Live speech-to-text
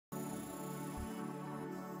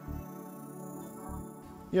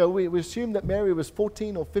We assume that Mary was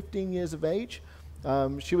 14 or 15 years of age.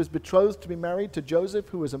 She was betrothed to be married to Joseph,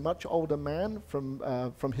 who was a much older man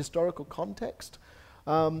from historical context.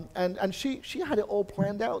 And she had it all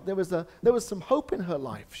planned out. There was some hope in her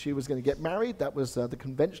life. She was going to get married. That was the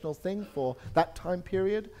conventional thing for that time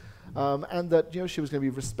period. And that she was going to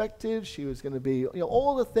be respected. She was going to be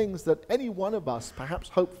all the things that any one of us perhaps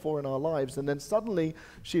hoped for in our lives. And then suddenly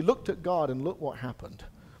she looked at God, and look what happened.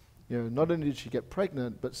 Not only did she get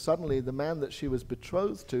pregnant, but suddenly the man that she was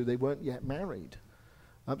betrothed to, they weren't yet married.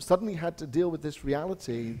 Suddenly had to deal with this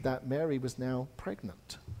reality that Mary was now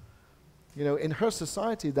pregnant. In her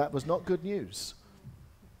society, that was not good news.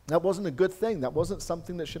 That wasn't a good thing. That wasn't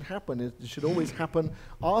something that should happen. It should always happen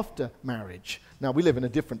after marriage. Now, we live in a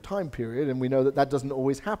different time period, and we know that doesn't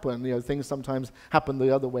always happen. Things sometimes happen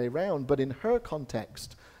the other way around. But in her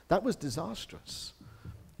context, that was disastrous.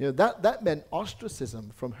 That meant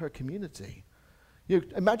ostracism from her community.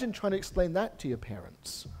 Imagine trying to explain that to your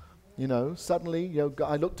parents. Suddenly,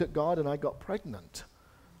 I looked at God and I got pregnant.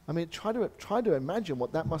 I mean, try to imagine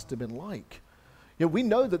what that must have been like. We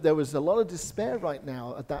know that there was a lot of despair right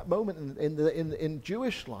now at that moment in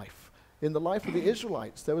Jewish life, in the life of the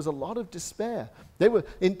Israelites. There was a lot of despair. They were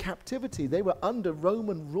in captivity. They were under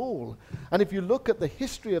Roman rule. And if you look at the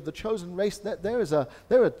history of the chosen race, there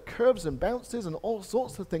are curves and bounces and all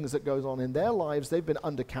sorts of things that goes on in their lives. They've been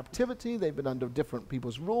under captivity. They've been under different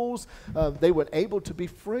people's rules. They weren't able to be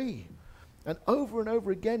free. And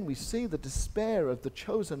over again, we see the despair of the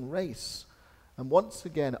chosen race. And once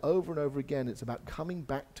again, over and over again, it's about coming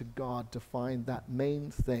back to God to find that main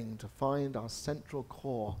thing, to find our central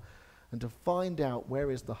core, and to find out where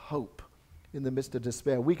is the hope in the midst of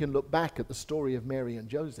despair. We can look back at the story of Mary and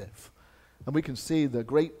Joseph, and we can see the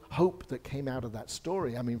great hope that came out of that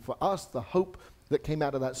story. I mean, for us, the hope that came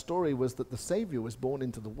out of that story was that the Savior was born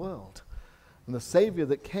into the world. And the Savior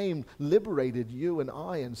that came liberated you and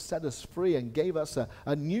I and set us free and gave us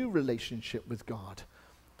a new relationship with God.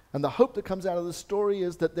 And the hope that comes out of the story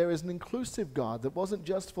is that there is an inclusive God that wasn't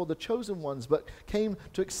just for the chosen ones, but came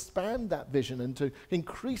to expand that vision and to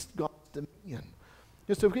increase God's dominion.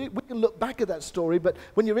 So we can look back at that story, but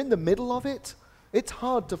when you're in the middle of it, it's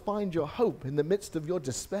hard to find your hope in the midst of your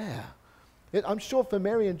despair. I'm sure for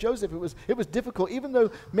Mary and Joseph it was difficult, even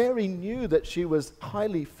though Mary knew that she was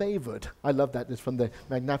highly favored. I love that. It's from the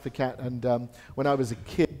Magnificat. And when I was a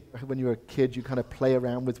kid, when you were a kid, you kind of play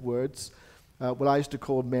around with words. Well, I used to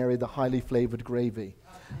call Mary the highly flavored gravy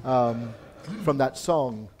from that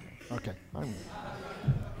song.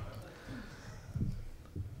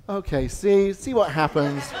 Okay. See what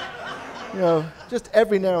happens. Just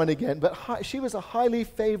every now and again. But she was a highly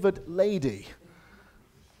favored lady.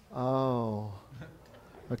 Oh,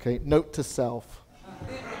 okay. Note to self: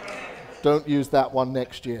 don't use that one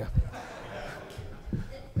next year.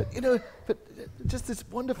 But just this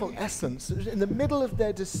wonderful essence in the middle of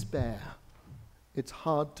their despair. It's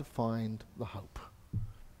hard to find the hope.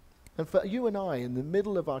 And for you and I, in the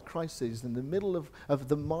middle of our crises, in the middle of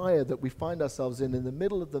the mire that we find ourselves in the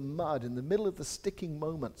middle of the mud, in the middle of the sticking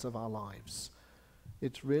moments of our lives,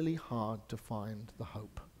 it's really hard to find the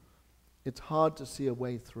hope. It's hard to see a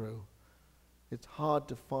way through. It's hard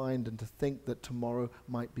to find and to think that tomorrow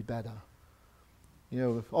might be better.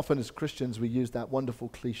 Often as Christians we use that wonderful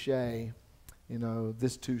cliche,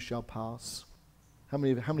 this too shall pass. How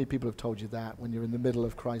many people have told you that when you're in the middle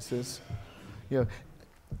of crisis?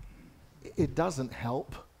 It doesn't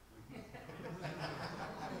help.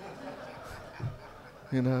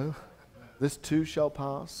 This too shall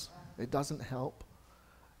pass. It doesn't help.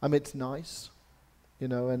 I mean, it's nice,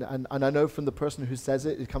 and I know from the person who says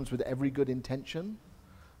it comes with every good intention,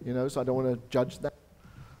 so I don't want to judge that.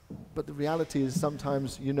 But the reality is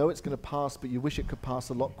sometimes it's going to pass, but you wish it could pass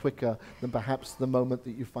a lot quicker than perhaps the moment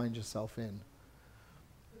that you find yourself in.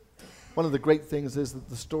 One of the great things is that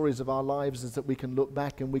the stories of our lives is that we can look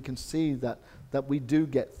back and we can see that we do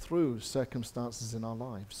get through circumstances in our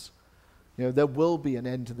lives. There will be an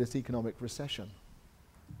end to this economic recession.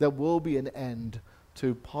 There will be an end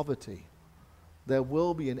to poverty. There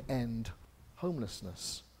will be an end to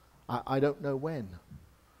homelessness. I don't know when,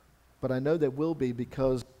 but I know there will be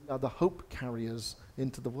because we are the hope carriers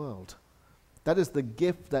into the world. That is the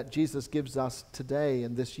gift that Jesus gives us today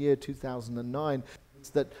in this year 2009. It's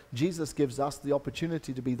that Jesus gives us the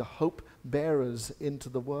opportunity to be the hope bearers into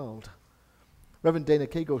the world. Reverend Dana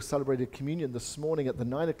Cagle celebrated communion this morning at the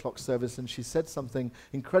 9 o'clock service, and she said something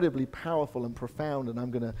incredibly powerful and profound, and I'm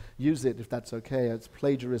going to use it if that's okay. It's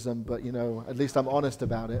plagiarism, but at least I'm honest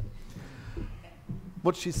about it.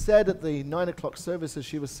 What she said at the 9 o'clock service as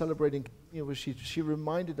she was celebrating was she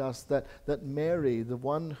reminded us that Mary, the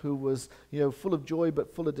one who was, full of joy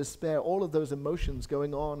but full of despair, all of those emotions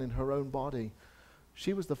going on in her own body,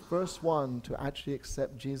 she was the first one to actually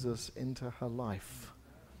accept Jesus into her life.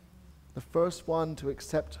 The first one to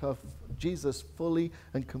accept Jesus fully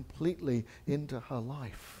and completely into her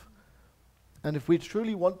life. And if we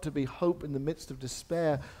truly want to be hope in the midst of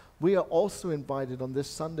despair, we are also invited on this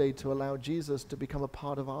Sunday to allow Jesus to become a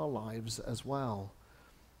part of our lives as well.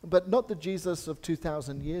 But not the Jesus of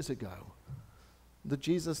 2,000 years ago. The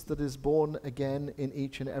Jesus that is born again in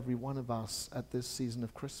each and every one of us at this season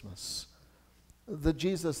of Christmas. The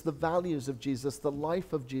Jesus, the values of Jesus, the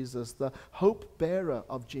life of Jesus, the hope bearer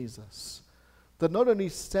of Jesus, that not only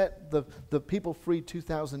set the people free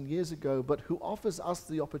 2,000 years ago, but who offers us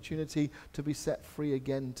the opportunity to be set free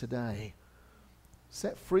again today.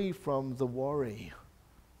 Set free from the worry,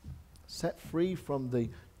 set free from the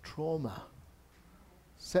trauma,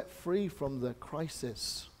 set free from the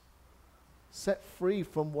crisis, set free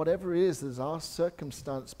from whatever it is our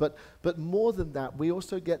circumstance. But more than that, we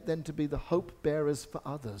also get then to be the hope bearers for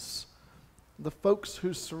others, the folks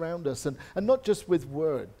who surround us, and not just with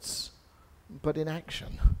words, but in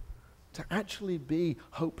action, to actually be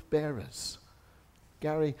hope bearers.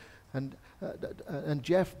 Gary and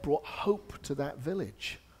Jeff brought hope to that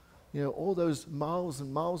village. All those miles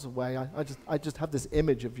and miles away. I just have this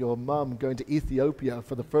image of your mum going to Ethiopia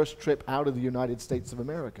for the first trip out of the United States of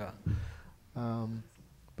America.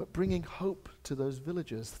 But bringing hope to those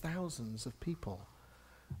villages, thousands of people.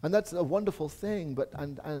 And that's a wonderful thing,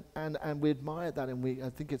 and we admire that, and I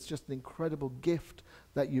think it's just an incredible gift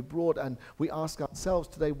that you brought. And we ask ourselves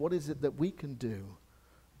today, what is it that we can do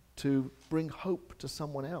to bring hope to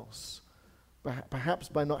someone else? Perhaps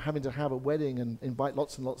by not having to have a wedding and invite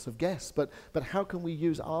lots and lots of guests, but how can we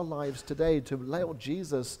use our lives today to allow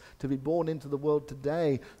Jesus to be born into the world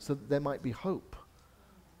today so that there might be hope?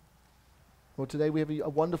 Well, today we have a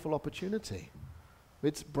wonderful opportunity.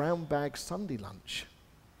 It's Brown Bag Sunday lunch.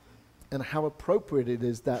 And how appropriate it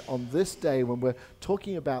is that on this day, when we're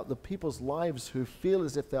talking about the people's lives who feel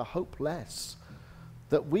as if they're hopeless,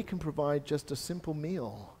 that we can provide just a simple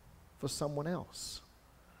meal for someone else.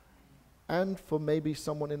 And for maybe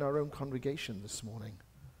someone in our own congregation this morning.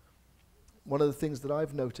 One of the things that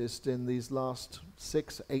I've noticed in these last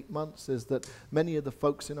 6-8 months is that many of the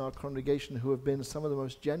folks in our congregation who have been some of the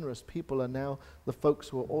most generous people are now the folks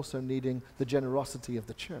who are also needing the generosity of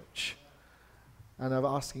the church. And I'm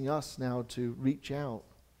asking us now to reach out.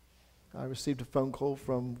 I received a phone call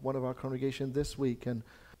from one of our congregation this week, and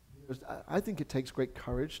I think it takes great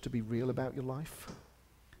courage to be real about your life.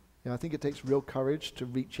 I think it takes real courage to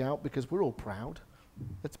reach out, because we're all proud.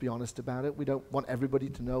 Let's be honest about it. We don't want everybody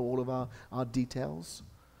to know all of our details.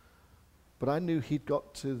 But I knew he'd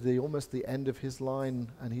got to almost the end of his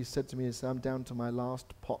line, and he said to me, I'm down to my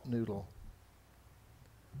last pot noodle.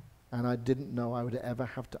 And I didn't know I would ever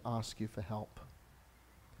have to ask you for help.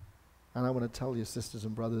 And I want to tell you, sisters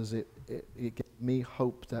and brothers, it gave me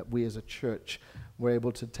hope that we as a church were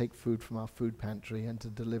able to take food from our food pantry and to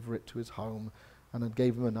deliver it to his home. And it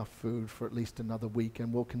gave him enough food for at least another week.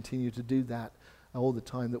 And we'll continue to do that all the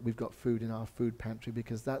time that we've got food in our food pantry,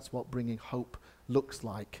 because that's what bringing hope looks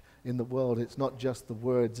like in the world. It's not just the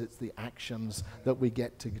words, it's the actions that we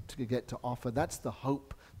get to offer. That's the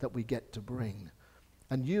hope that we get to bring.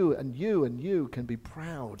 And you can be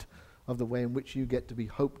proud of the way in which you get to be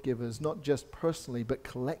hope givers, not just personally, but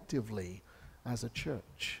collectively as a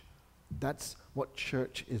church. That's what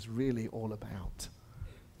church is really all about.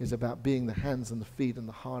 Is about being the hands and the feet and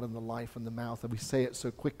the heart and the life and the mouth. And we say it so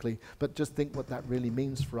quickly, but just think what that really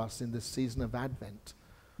means for us in this season of Advent.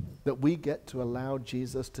 That we get to allow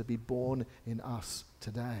Jesus to be born in us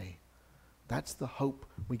today. That's the hope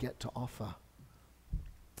we get to offer.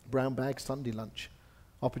 Brown Bag Sunday lunch.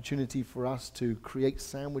 Opportunity for us to create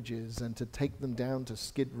sandwiches and to take them down to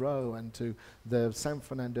Skid Row and to the San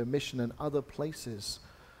Fernando Mission and other places.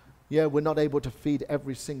 Yeah, we're not able to feed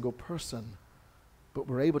every single person, but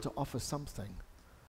we're able to offer something.